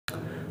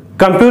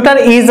Computer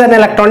is an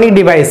electronic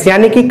device,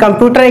 यानी कि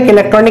computer एक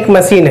इलेक्ट्रॉनिक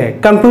मशीन है।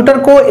 कंप्यूटर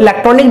को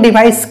इलेक्ट्रॉनिक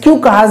डिवाइस क्यों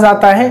कहा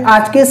जाता है,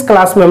 आज के इस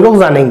क्लास में हम लोग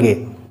जानेंगे।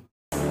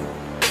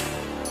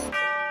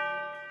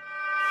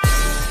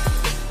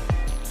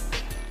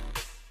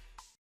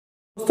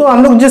 दोस्तों,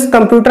 हम लोग जिस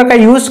कंप्यूटर का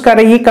यूज कर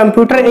रहे हैं, ये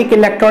कंप्यूटर एक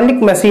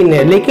इलेक्ट्रॉनिक मशीन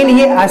है, लेकिन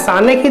ये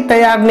अचानक ही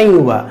तैयार नहीं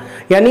हुआ।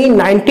 यानी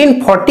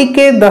 1940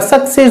 के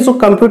दशक से जो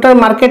कंप्यूटर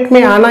मार्केट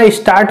में आना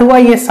स्टार्ट हुआ,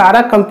 ये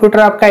सारा कंप्यूटर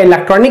आपका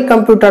इलेक्ट्रॉनिक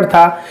कंप्यूटर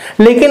था।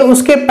 लेकिन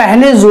उसके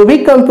पहले जो भी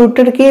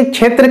कंप्यूटर के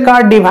क्षेत्र का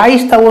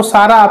डिवाइस था, वो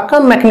सारा आपका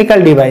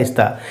मैकेनिकल डिवाइस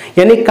था।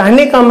 यानी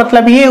कहने का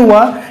मतलब ये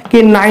हुआ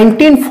कि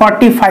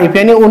 1945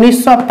 यानी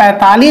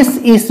 1945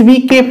 ईस्वी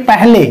के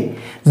पहले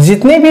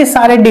जितने भी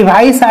सारे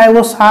डिवाइस आए,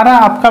 वो सारा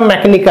आपका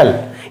मैकेनिकल,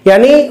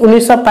 यानी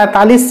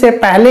 1945 से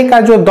पहले का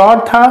जो दौर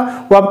था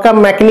वो आपका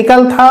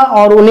मैकेनिकल था,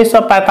 और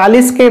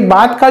 1945 के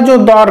बाद का जो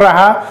दौर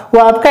रहा वो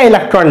आपका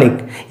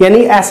इलेक्ट्रॉनिक। यानी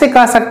ऐसे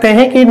कह सकते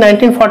हैं कि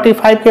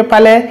 1945 के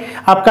पहले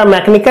आपका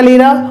मैकेनिकल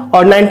ईरा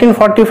और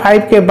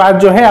 1945 के बाद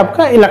जो है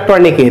आपका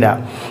इलेक्ट्रॉनिक ईरा।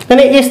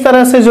 यानी इस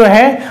तरह से जो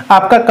है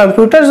आपका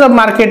कंप्यूटर जब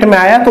मार्केट में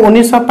आया तो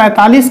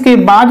 1945 के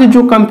बाद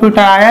जो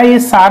कंप्यूटर आया, ये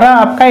सारा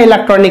आपका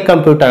इलेक्ट्रॉनिक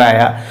कंप्यूटर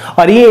आया।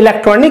 और ये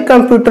इलेक्ट्रॉनिक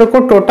कंप्यूटर को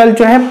टोटल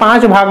जो है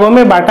 5 भागों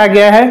में बांटा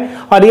गया है,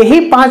 और यही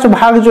 5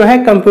 भाग जो है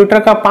कंप्यूटर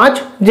का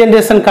 5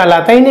 जनरेशन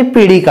कहलाता है, यानी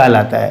पीढ़ी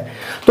कहलाता है।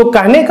 तो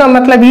कहने का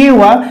मतलब ये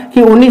हुआ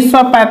कि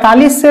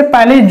 1945 से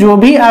पहले जो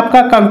भी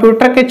आपका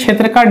कंप्यूटर के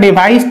क्षेत्र का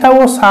डिवाइस था,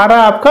 वो सारा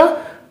आपका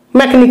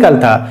मैकेनिकल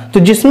था। तो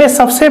जिसमें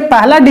सबसे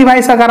पहला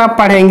डिवाइस अगर आप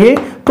पढ़ेंगे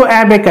तो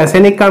एबेकस,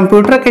 यानी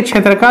कंप्यूटर के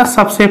क्षेत्र का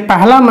सबसे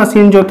पहला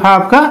मशीन जो था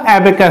आपका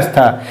एबेकस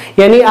था।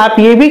 यानी आप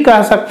ये भी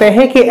कह सकते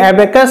हैं कि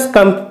एबेकस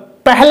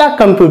पहला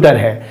कंप्यूटर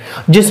है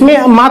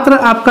जिसमें मात्र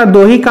आपका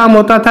 2 ही काम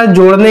होता था,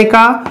 जोड़ने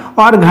का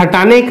और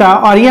घटाने का।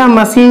 और यह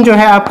मशीन जो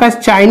है आपका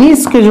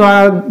चाइनीज के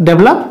द्वारा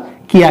डेवलप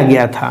किया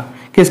गया था।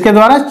 किसके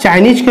द्वारा?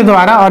 चाइनीज के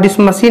द्वारा। और इस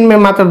मशीन में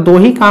मात्र 2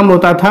 ही काम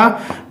होता था,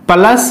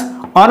 प्लस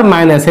और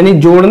माइनस, यानी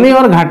जोड़ने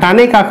और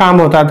घटाने का काम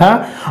होता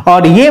था।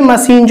 और ये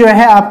मशीन जो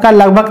है आपका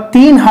लगभग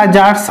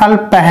 3000 साल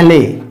पहले,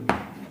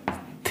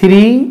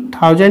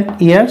 3000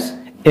 ईयर्स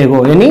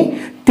एगो, यानी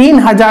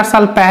 3000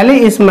 साल पहले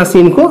इस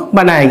मशीन को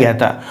बनाया गया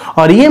था।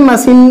 और ये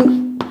मशीन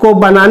को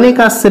बनाने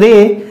का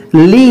श्रेय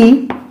ली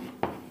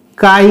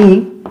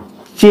काई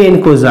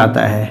चेन को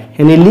जाता है।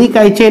 यानी ली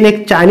काई चेन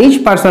एक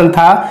चाइनीज पर्सन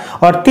था,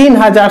 और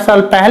 3000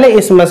 साल पहले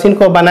इस मशीन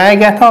को बनाया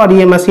गया था। और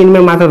ये मशीन में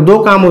मात्र 2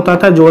 काम होता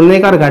था, जोड़ने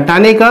का और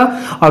घटाने का।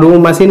 और वो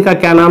मशीन का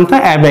क्या नाम था?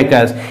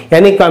 एबेकस।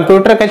 यानी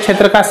कंप्यूटर के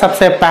क्षेत्र का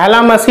सबसे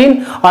पहला मशीन,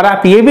 और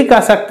आप ये भी कह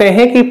सकते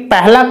हैं कि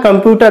पहला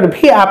कंप्यूटर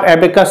भी आप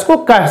एबेकस को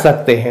कह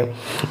सकते हैं।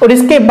 और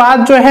इसके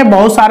बाद जो है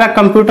बहुत सारा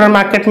कंप्यूटर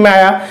मार्केट में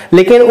आया,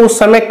 लेकिन उस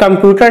समय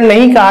कंप्यूटर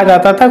नहीं कहा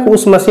जाता था,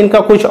 उस मशीन का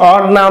कुछ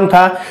और नाम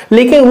था।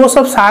 लेकिन वो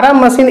सब सारा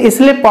मशीन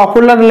इसलिए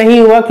पॉपुलर नहीं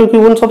हुआ क्योंकि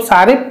उन सब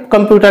सारे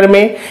कंप्यूटर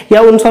में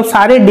या उन सब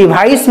सारे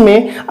डिवाइस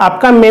में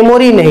आपका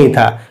मेमोरी नहीं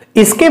था।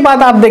 इसके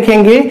बाद आप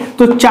देखेंगे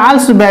तो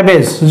चार्ल्स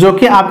बेबेज, जो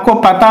कि आपको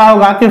पता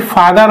होगा कि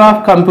फादर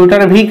ऑफ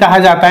कंप्यूटर भी कहा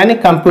जाता है,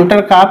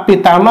 कंप्यूटर का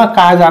पितामह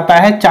कहा जाता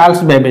है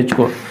चार्ल्स बेबेज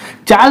को।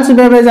 चार्ल्स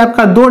बेबेज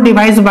आपका 2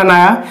 डिवाइस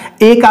बनाया,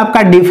 एक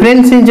आपका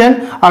डिफरेंस इंजन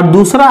और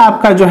दूसरा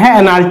आपका जो है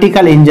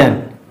एनालिटिकल इंजन।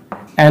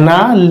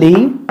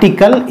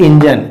 एनालिटिकल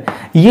इंजन,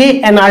 ये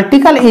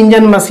एनालिटिकल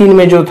इंजन मशीन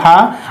में जो था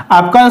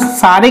आपका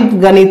सारे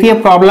गणितीय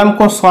प्रॉब्लम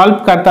को सॉल्व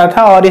करता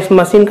था। और इस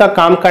मशीन का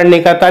काम करने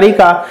का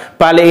तरीका,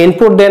 पहले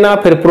इनपुट देना,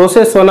 फिर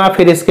प्रोसेस होना,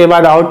 फिर इसके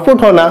बाद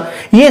आउटपुट होना,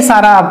 ये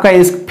सारा आपका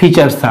इस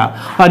फीचर्स था।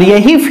 और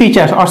यही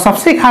फीचर्स, और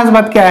सबसे खास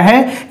बात क्या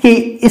है कि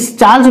इस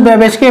चार्ल्स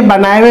बेबेज के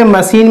बनाए हुए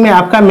मशीन में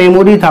आपका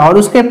मेमोरी था। और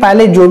उसके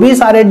पहले जो भी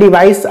सारे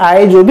डिवाइस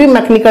आए, जो भी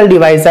मैकेनिकल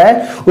डिवाइस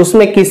आए,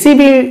 उसमें किसी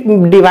भी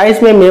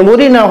डिवाइस में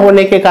मेमोरी ना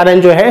होने के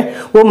कारण जो है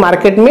वो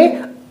मार्केट में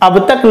अब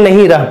तक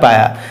नहीं रह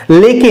पाया।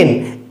 लेकिन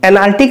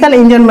एनालिटिकल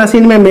इंजन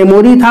मशीन में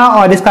मेमोरी था,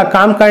 और इसका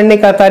काम करने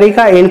का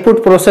तरीका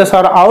इनपुट, प्रोसेस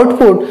और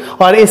आउटपुट,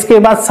 और इसके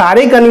बाद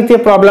सारे गणितीय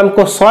प्रॉब्लम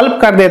को सॉल्व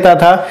कर देता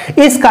था।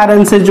 इस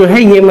कारण से जो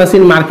है ये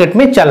मशीन मार्केट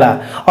में चला।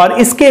 और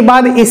इसके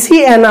बाद इसी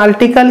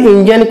एनालिटिकल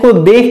इंजन को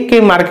देख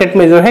के मार्केट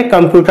में जो है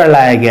कंप्यूटर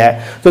लाया गया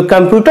है। तो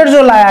कंप्यूटर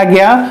जो लाया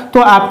गया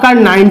तो आपका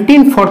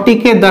 1940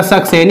 के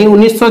दशक से, यानी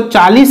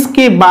 1940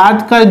 के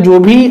बाद का जो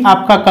भी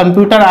आपका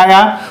कंप्यूटर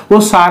आया, वो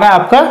सारा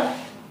आपका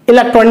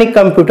इलेक्ट्रॉनिक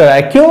कंप्यूटर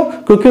है। क्यों?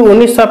 क्योंकि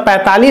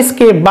 1945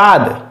 के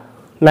बाद,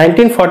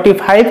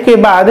 1945 के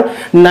बाद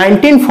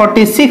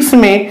 1946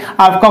 में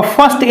आपका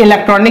फर्स्ट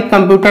इलेक्ट्रॉनिक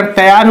कंप्यूटर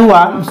तैयार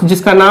हुआ,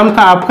 जिसका नाम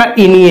था आपका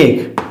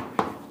इनिएक।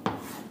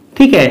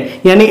 ठीक है,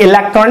 यानी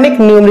electronic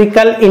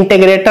numerical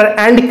integrator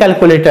and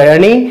calculator,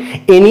 यानी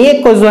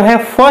इनिएक को जो है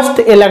फर्स्ट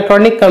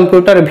इलेक्ट्रॉनिक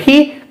कंप्यूटर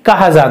भी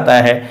कहा जाता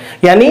है।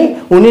 यानी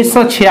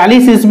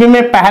 1946 ईस्वी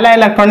में पहला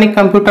इलेक्ट्रॉनिक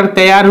कंप्यूटर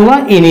तैयार हुआ,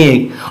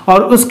 इनिएक।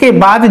 और उसके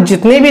बाद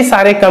जितने भी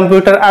सारे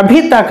कंप्यूटर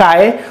अभी तक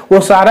आए, वो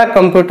सारा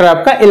कंप्यूटर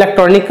आपका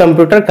इलेक्ट्रॉनिक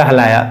कंप्यूटर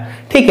कहलाया।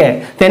 ठीक है,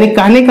 यानी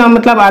कहने का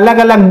मतलब अलग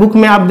अलग बुक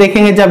में आप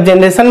देखेंगे, जब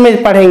जनरेशन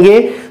में पढ़ेंगे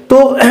तो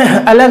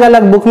अलग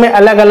अलग बुक में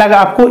अलग अलग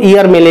आपको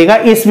ईयर मिलेगा,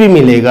 ईस्वी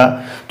मिलेगा।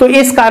 तो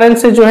इस कारण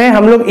से जो है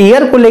हम लोग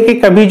ईयर को लेके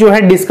कभी जो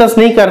है डिस्कस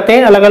नहीं करते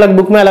हैं, अलग अलग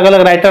बुक में अलग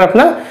अलग राइटर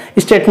अपना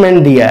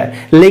स्टेटमेंट दिया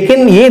है।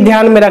 लेकिन ये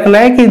ध्यान में रखना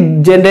है कि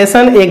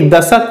जनरेशन एक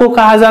दशक को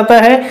कहा जाता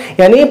है,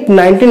 यानी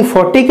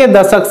 1940 के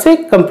दशक से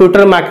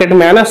कंप्यूटर मार्केट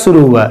में आना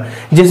शुरू हुआ,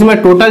 जिसमें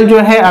टोटल जो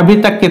है अभी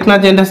तक कितना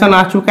जनरेशन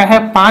आ चुका है,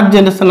 5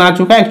 जनरेशन आ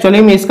चुका है।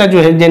 एक्चुअली में इसका जो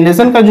है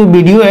जनरेशन का जो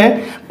वीडियो है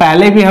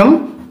पहले भी हम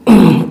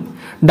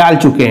डाल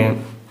चुके हैं,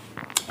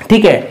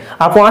 ठीक है,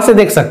 आप वहां से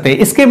देख सकते हैं।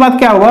 इसके बाद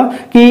क्या हुआ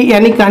कि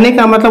यानी कहने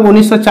का मतलब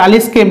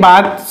 1940 के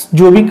बाद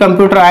जो भी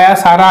कंप्यूटर आया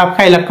सारा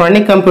आपका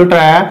इलेक्ट्रॉनिक कंप्यूटर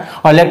आया,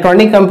 और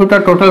इलेक्ट्रॉनिक कंप्यूटर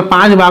टोटल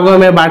 5 भागों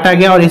में बांटा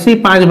गया, और इसी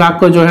 5 भाग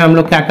को जो है हम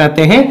लोग क्या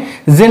कहते हैं,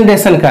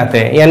 जनरेशन कहते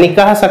हैं। यानी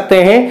कह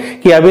सकते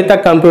हैं कि अभी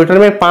तक कंप्यूटर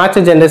में 5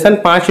 जनरेशन,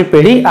 5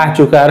 पीढ़ी आ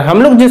चुका है। और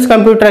हम लोग जिस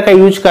कंप्यूटर का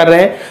यूज कर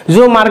रहे हैं,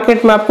 जो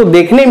मार्केट में आपको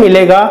देखने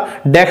मिलेगा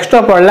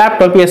डेस्कटॉप और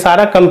लैपटॉप, ये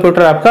सारा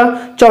कंप्यूटर आपका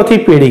चौथी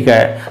पीढ़ी का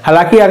है।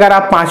 हालांकि अगर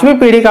आप 5वीं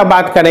पीढ़ी का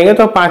बात करेंगे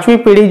तो 5वीं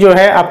पीढ़ी जो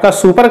है आपका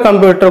सुपर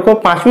कंप्यूटर को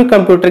 5वीं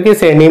कंप्यूटर की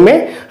श्रेणी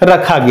में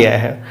रखा गया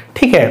है,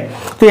 ठीक है।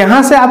 तो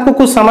यहां से आपको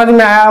कुछ समझ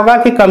में आया होगा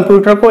कि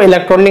कंप्यूटर को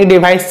इलेक्ट्रॉनिक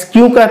डिवाइस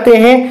क्यों कहते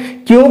हैं।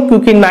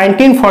 क्योंकि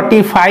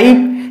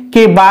 1945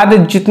 के बाद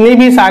जितने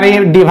भी सारे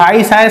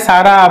डिवाइस आए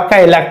सारा आपका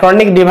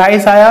इलेक्ट्रॉनिक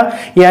डिवाइस आया।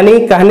 यानी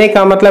कहने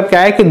का मतलब क्या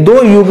है कि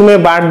 2 युग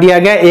में बांट दिया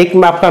गया, एक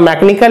में आपका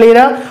मैकेनिकल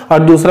एरा और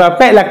दूसरा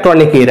आपका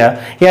इलेक्ट्रॉनिक एरा।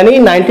 यानी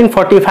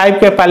 1945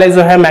 के पहले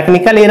जो है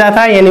मैकेनिकल एरा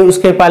था, यानी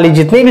उसके पहले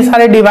जितने भी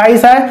सारे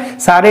डिवाइस आए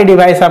सारे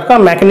डिवाइस आपका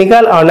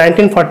मैकेनिकल, और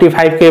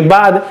 1945 के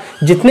बाद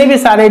जितने भी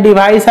सारे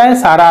डिवाइस आए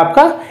सारा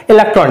आपका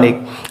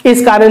इलेक्ट्रॉनिक।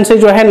 इस कारण से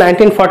जो है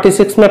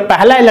 1946 में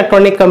पहला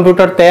इलेक्ट्रॉनिक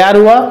कंप्यूटर तैयार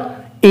हुआ,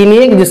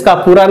 इनिक, जिसका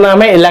पूरा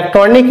नाम है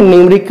electronic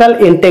numerical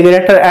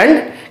integrator and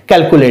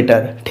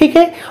calculator, ठीक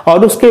है।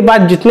 और उसके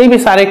बाद जितने भी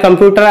सारे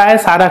कंप्यूटर आए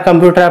सारा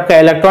कंप्यूटर आपका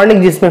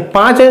इलेक्ट्रॉनिक, जिसमें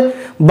 5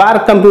 बार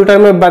कंप्यूटर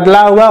में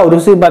बदलाव हुआ, और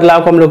उसी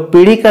बदलाव को हम लोग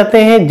पीढ़ी कहते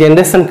हैं,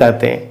 जनरेशन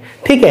कहते हैं,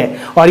 ठीक है।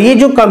 और ये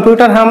जो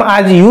कंप्यूटर हम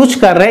आज यूज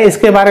कर रहे हैं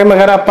इसके बारे में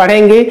अगर आप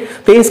पढ़ेंगे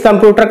तो इस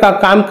कंप्यूटर का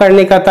काम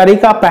करने का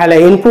तरीका, पहले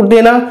इनपुट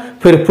देना,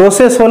 फिर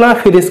प्रोसेस होना,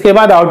 फिर इसके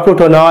बाद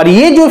आउटपुट होना। और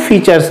ये जो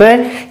फीचर्स है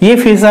ये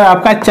फीचर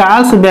आपका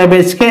चार्ल्स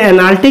बेबेज के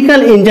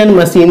एनालिटिकल इंजन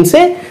मशीन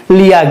से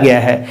लिया गया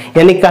है।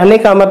 यानी कहने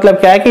का मतलब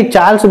क्या है कि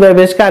चार्ल्स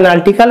बेबेज का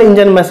एनालिटिकल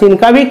इंजन मशीन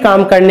का भी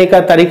काम करने का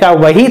तरीका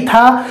वही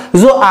था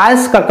जो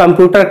आज का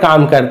कंप्यूटर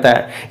काम करता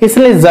है।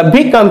 इसलिए जब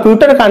भी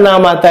कंप्यूटर का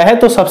नाम आता है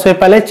तो सबसे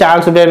पहले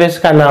चार्ल्स बेबेज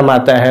का नाम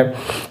आता है,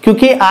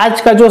 क्योंकि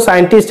आज का जो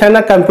साइंटिस्ट है ना,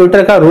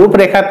 कंप्यूटर का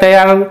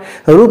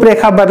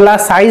रूपरेखा बदला,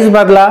 साइज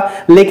बदला,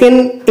 लेकिन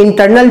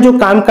इंटरनल जो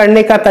काम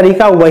करने का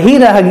तरीका वही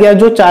रह गया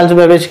जो चार्ल्स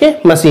बेबेज के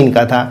मशीन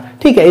का था,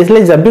 ठीक है।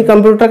 इसलिए जब भी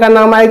कंप्यूटर का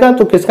नाम आएगा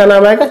तो किसका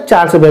नाम आएगा,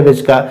 चार्ल्स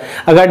बेबेज का।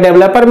 अगर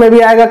डेवलपर में भी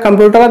आएगा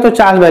कंप्यूटर का तो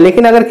चार्ल्स बेबेज,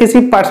 लेकिन अगर किसी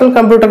पर्सनल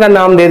कंप्यूटर का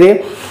नाम दे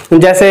दे,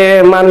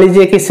 जैसे मान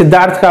लीजिए कि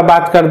सिद्धार्थ का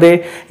बात कर दे,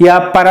 या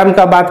परम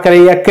का बात करे,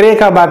 या क्रे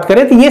का बात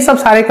करे, तो ये सब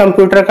सारे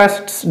कंप्यूटर का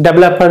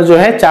डेवलपर जो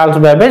है चार्ल्स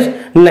बेबेज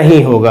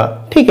नहीं होगा,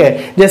 ठीक है।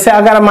 जैसे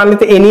अगर मान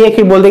लेते एनिएक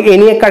ही बोल दे,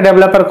 एनिएक का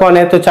डेवलपर कौन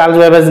है, तो चार्ल्स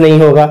बेबेज नहीं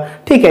होगा,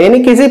 ठीक है। यानी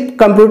किसी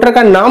कंप्यूटर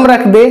का नाम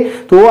रख दे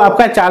तो वो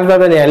आपका चार्ल्स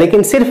बेबेज है,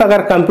 लेकिन सिर्फ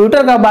अगर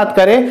कंप्यूटर का बात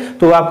करें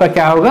तो वो आपका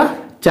क्या होगा,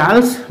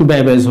 चार्ल्स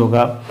बेबेज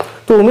होगा।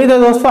 तो उम्मीद है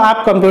दोस्तों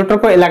आप कंप्यूटर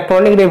को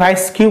इलेक्ट्रॉनिक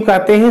डिवाइस क्यों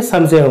कहते हैं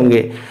समझे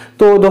होंगे।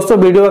 तो दोस्तों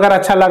वीडियो अगर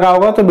अच्छा लगा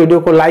होगा तो वीडियो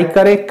को लाइक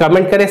करें,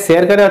 कमेंट करें,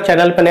 शेयर करें, और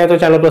चैनल पर नए तो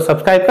चैनल को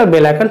सब्सक्राइब कर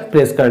बेल आइकन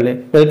प्रेस कर ले।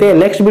 मिलते हैं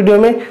नेक्स्ट वीडियो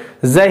में।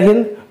 जय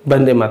हिंद,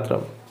 वंदे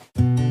मातरम।